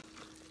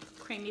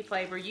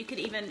flavor. You could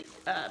even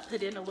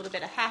put in a little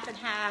bit of half and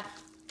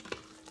half.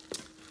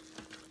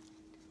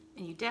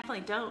 And you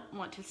definitely don't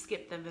want to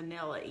skip the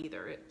vanilla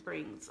either. It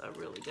brings a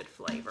really good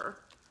flavor.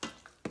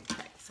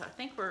 Okay, so so I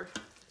think we're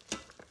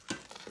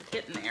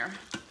getting there.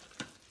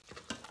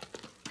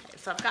 Okay,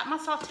 so I've got my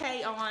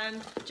saute on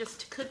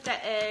just to cook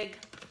that egg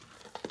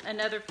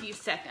another few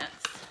seconds.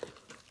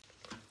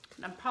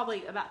 And I'm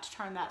probably about to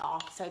turn that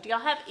off. So do y'all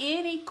have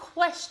any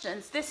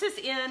questions? This is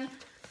in,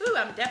 ooh,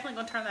 I'm definitely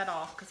gonna turn that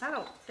off because I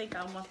don't think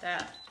I want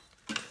that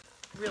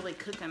really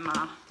cooking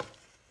my,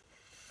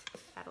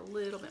 add a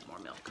little bit more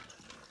milk.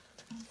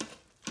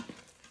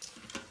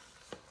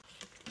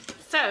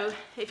 So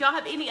if y'all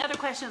have any other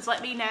questions,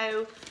 let me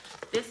know.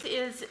 This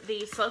is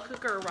the slow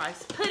cooker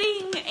rice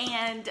pudding,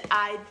 and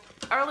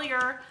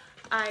earlier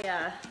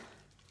I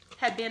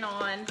had been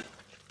on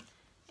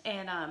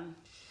and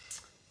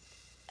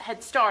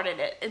had started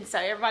it, and so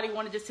everybody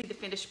wanted to see the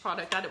finished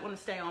product. I didn't want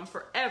to stay on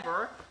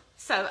forever,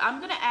 so I'm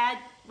going to add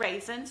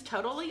raisins,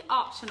 totally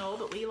optional,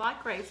 but we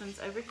like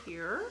raisins over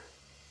here.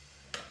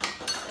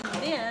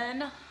 And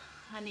then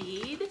I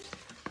need,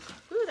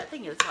 ooh, that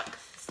thing is like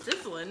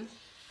sizzling.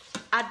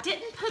 I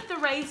didn't put the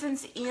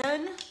raisins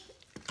in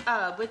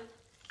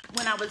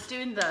when I was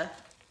doing the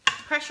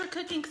pressure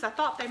cooking because I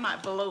thought they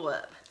might blow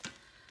up.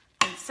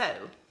 And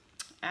so,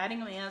 adding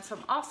them in. So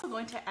I'm also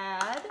going to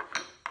add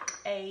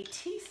a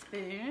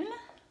teaspoon.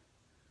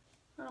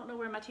 I don't know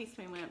where my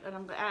teaspoon went, but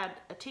I'm going to add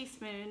a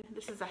teaspoon.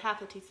 This is a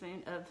half a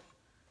teaspoon of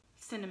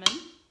cinnamon.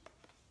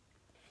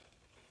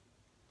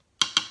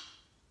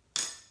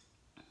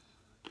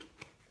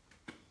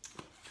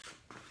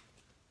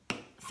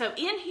 So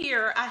in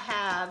here I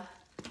have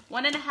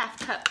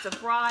 1.5 cups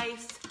of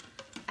rice.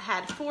 I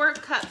had 4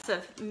 cups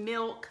of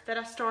milk that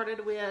I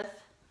started with,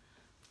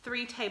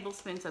 3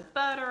 tablespoons of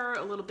butter,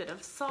 a little bit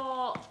of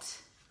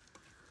salt,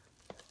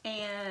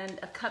 and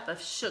a cup of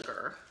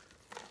sugar,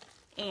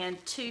 and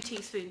 2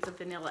 teaspoons of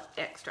vanilla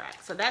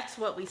extract. So that's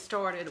what we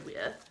started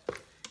with,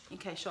 in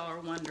case y'all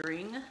are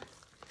wondering.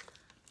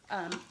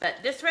 But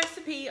this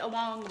recipe,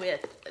 along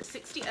with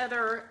 60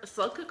 other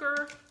slow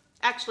cooker,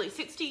 actually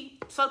 60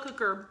 slow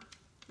cooker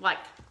like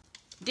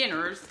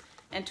dinners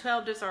and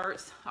 12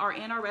 desserts are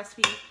in our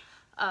recipe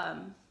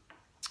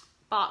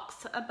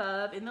box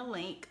above in the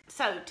link.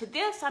 So to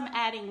this, I'm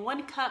adding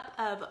 1 cup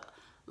of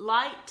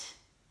light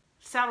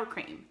sour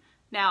cream.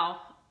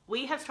 Now,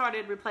 we have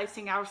started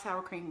replacing our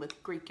sour cream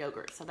with Greek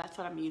yogurt, so that's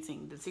what I'm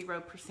using, the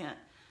 0%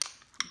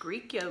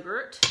 Greek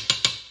yogurt.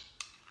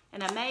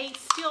 And I may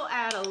still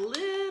add a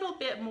little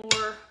bit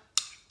more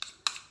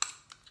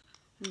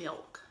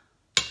milk.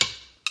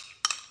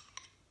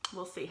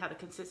 We'll see how the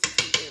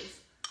consistency is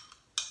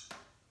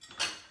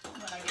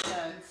when I get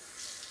done.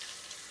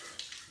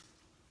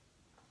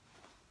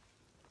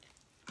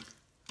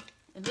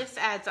 And this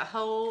adds a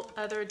whole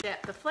other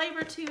depth of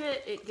flavor to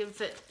it. It gives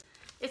it,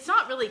 it's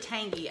not really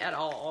tangy at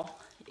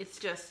all. It's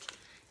just,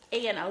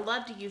 and I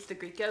love to use the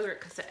Greek yogurt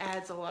because it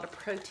adds a lot of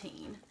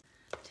protein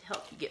to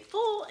help you get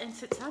full. And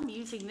since I'm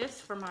using this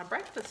for my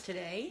breakfast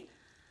today,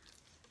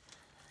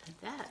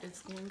 that is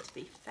going to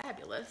be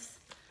fabulous.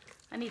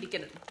 I need to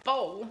get a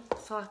bowl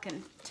so I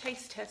can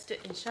taste test it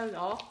and show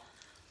y'all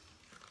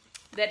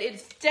that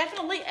it's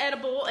definitely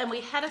edible, and we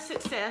had a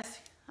success.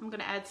 I'm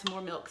gonna add some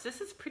more milk.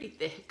 This is pretty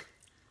thick.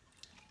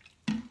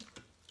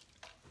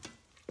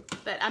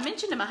 But I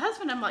mentioned to my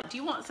husband, I'm like, do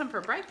you want some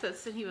for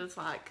breakfast? And he was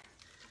like,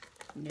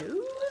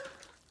 no.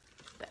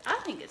 But I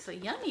think it's a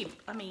yummy,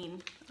 I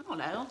mean, I don't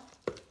know.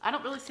 I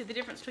don't really see the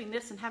difference between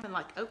this and having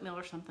like oatmeal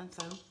or something,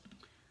 so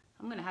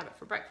I'm gonna have it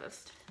for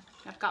breakfast.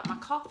 I've got my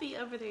coffee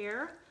over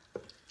there.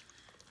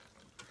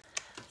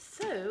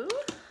 So,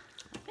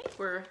 I think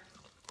we're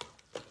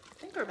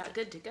about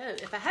good to go.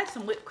 If I had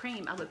some whipped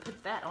cream, I would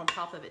put that on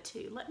top of it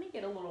too. Let me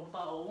get a little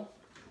bowl.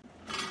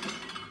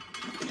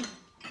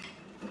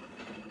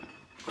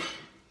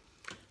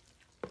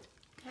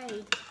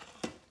 Okay,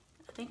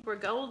 I think we're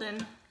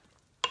golden.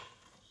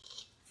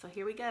 So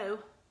here we go.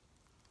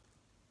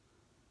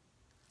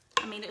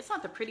 I mean, it's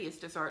not the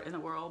prettiest dessert in the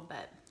world,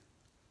 but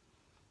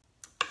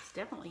it's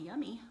definitely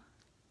yummy.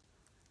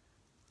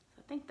 So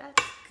I think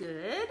that's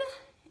good.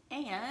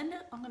 And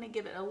I'm gonna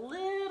give it a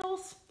little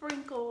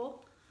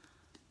sprinkle.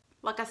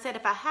 Like I said,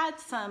 if I had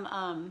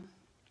some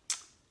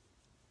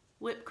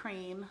whipped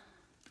cream,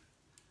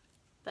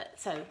 but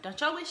so don't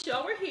y'all wish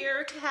y'all were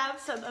here to have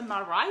some of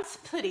my rice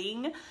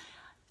pudding.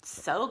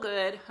 So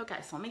good.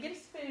 Okay, so let me get a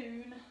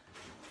spoon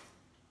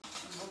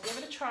and we'll give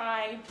it a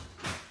try,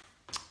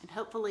 and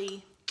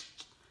hopefully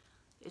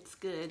it's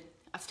good.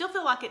 I still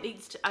feel like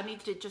I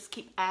need to just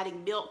keep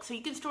adding milk. So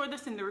you can store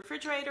this in the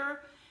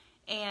refrigerator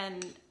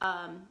and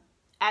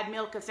add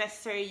milk as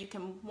necessary. You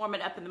can warm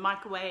it up in the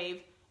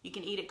microwave. You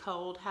can eat it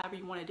cold, however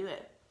you want to do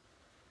it.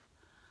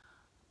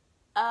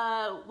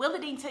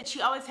 Willadine said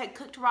she always had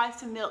cooked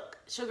rice and milk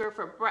sugar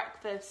for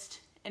breakfast,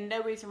 and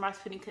no reason rice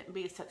pudding couldn't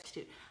be a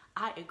substitute.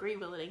 I agree,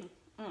 Willadine.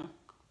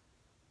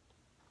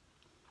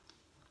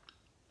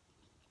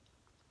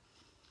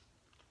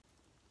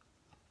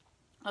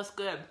 That's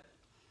good.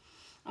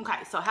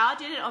 Okay, so how I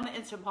did it on the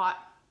Instant Pot,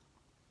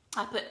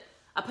 I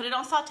put it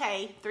on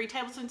saute, 3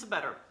 tablespoons of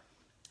butter.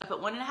 I put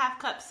 1.5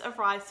 cups of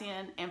rice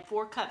in and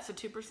 4 cups of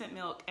 2%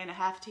 milk and a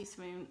half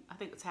teaspoon, I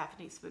think it's half a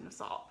teaspoon of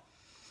salt.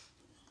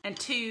 And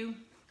 2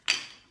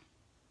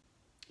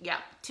 yeah,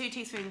 2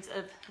 teaspoons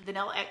of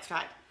vanilla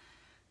extract.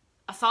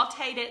 I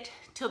sauteed it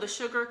till the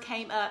sugar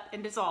came up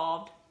and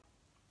dissolved.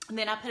 And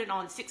then I put it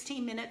on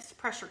 16 minutes to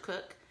pressure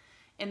cook.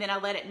 And then I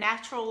let it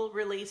natural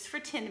release for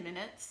 10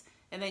 minutes.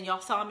 And then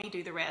y'all saw me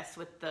do the rest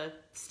with the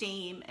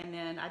steam. And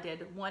then I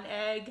did 1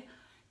 egg,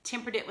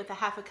 tempered it with a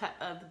 1/2 cup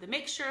of the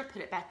mixture,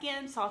 put it back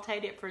in,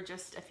 sauteed it for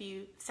just a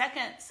few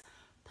seconds,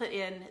 put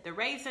in the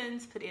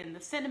raisins, put in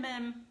the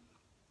cinnamon,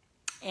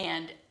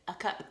 and a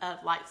cup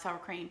of light sour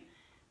cream.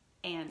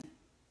 And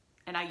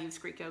I use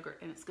Greek yogurt,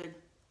 and it's good.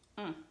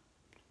 Oh,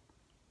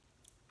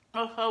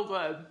 so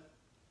good.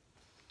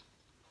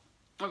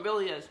 It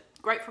really is.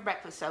 Great for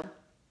breakfast. So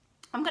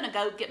I'm going to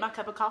go get my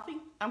cup of coffee.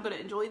 I'm going to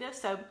enjoy this.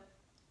 So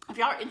if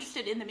y'all are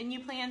interested in the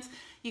menu plans,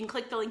 you can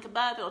click the link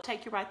above. It'll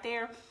take you right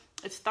there.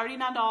 It's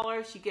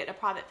 $39. You get a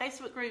private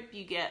Facebook group.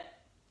 You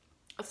get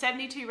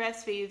 72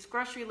 recipes,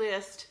 grocery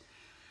list.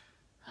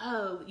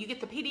 Oh, you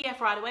get the PDF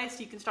right away so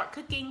you can start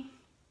cooking.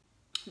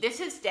 This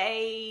is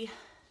day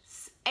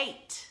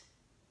 8.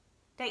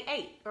 Day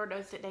 8, or no,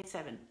 is it day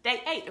 7?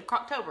 Day 8 of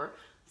Crocktober.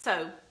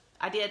 So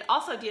I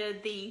also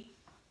did the,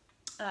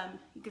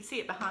 you can see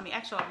it behind me.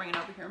 Actually, I'll bring it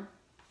over here.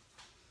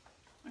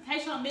 In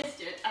case y'all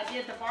missed it, I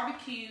did the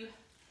barbecue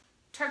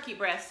turkey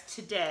breast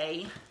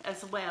today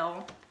as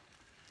well.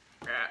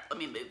 Let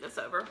me move this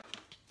over.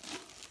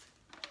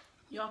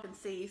 Y'all can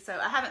see. So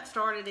I haven't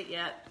started it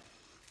yet,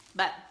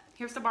 but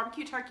here's the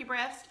barbecue turkey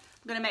breast.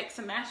 I'm gonna make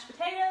some mashed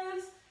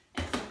potatoes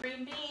and some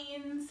green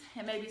beans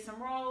and maybe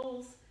some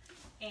rolls.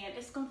 And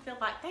it's gonna feel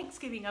like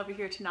Thanksgiving over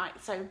here tonight.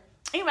 So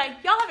anyway,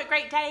 y'all have a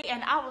great day,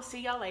 and I will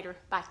see y'all later.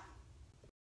 Bye.